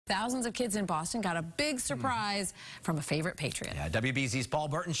thousands of kids in Boston got a big surprise from a favorite Patriot. Yeah, WBZ's Paul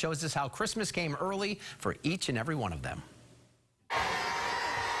Burton shows us how Christmas came early for each and every one of them.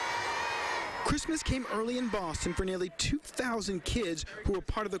 Christmas came early in Boston for nearly 2,000 kids who were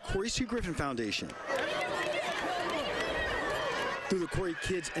part of the Griffin Foundation. Through the Corey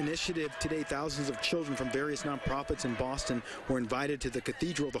Kids Initiative, today thousands of children from various nonprofits in Boston were invited to the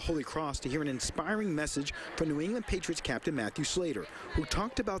Cathedral of the Holy Cross to hear an inspiring message from New England Patriots captain Matthew Slater, who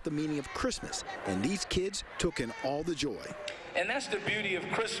talked about the meaning of Christmas, and these kids took in all the joy. And that's the beauty of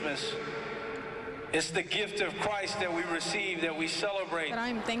Christmas. It's the gift of Christ that we receive, that we celebrate. But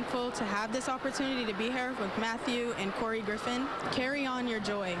I'm thankful to have this opportunity to be here with Matthew and Corey Griffin. Carry on your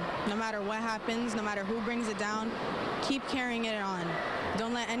joy. No matter what happens, no matter who brings it down, keep carrying it on.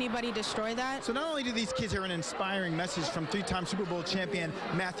 Don't let anybody destroy that. So not only do these kids hear an inspiring message from three-time Super Bowl champion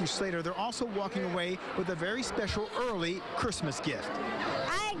Matthew Slater, they're also walking away with a very special early Christmas gift.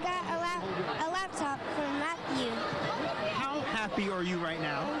 I got a laptop from Matthew. How happy are you right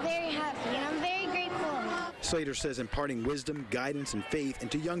now? I'm very happy, and I'm very grateful. Slater says imparting wisdom, guidance, and faith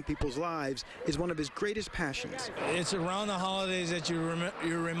into young people's lives is one of his greatest passions. It's around the holidays that you're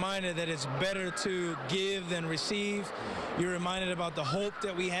reminded that it's better to give than receive. You're reminded about the hope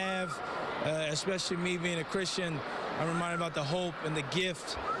that we have, especially me being a Christian. I'm reminded about the hope and the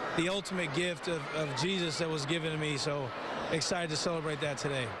gift, the ultimate gift of Jesus that was given to me. So excited to celebrate that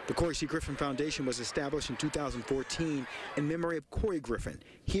today. The Corey Griffin Foundation was established in 2014 in memory of Corey Griffin.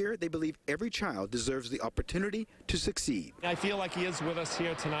 Here, they believe every child deserves the opportunity to succeed. I feel like he is with us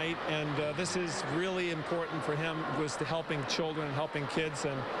here tonight, and this is really important for him, was to helping children and helping kids,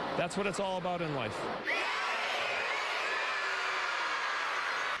 and that's what it's all about in life.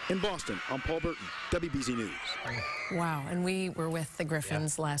 In Boston, I'm Paul Burton, WBZ News. Wow, and we were with the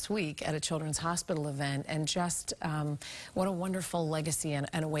Griffins last week at a children's hospital event, and just what a wonderful legacy and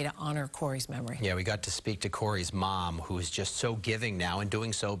a way to honor Corey's memory. Yeah, we got to speak to Corey's mom, who is just so giving now, and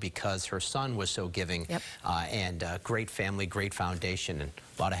doing so because her son was so giving. And great family, great foundation, and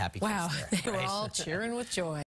a lot of happy kids there. They were all cheering with joy.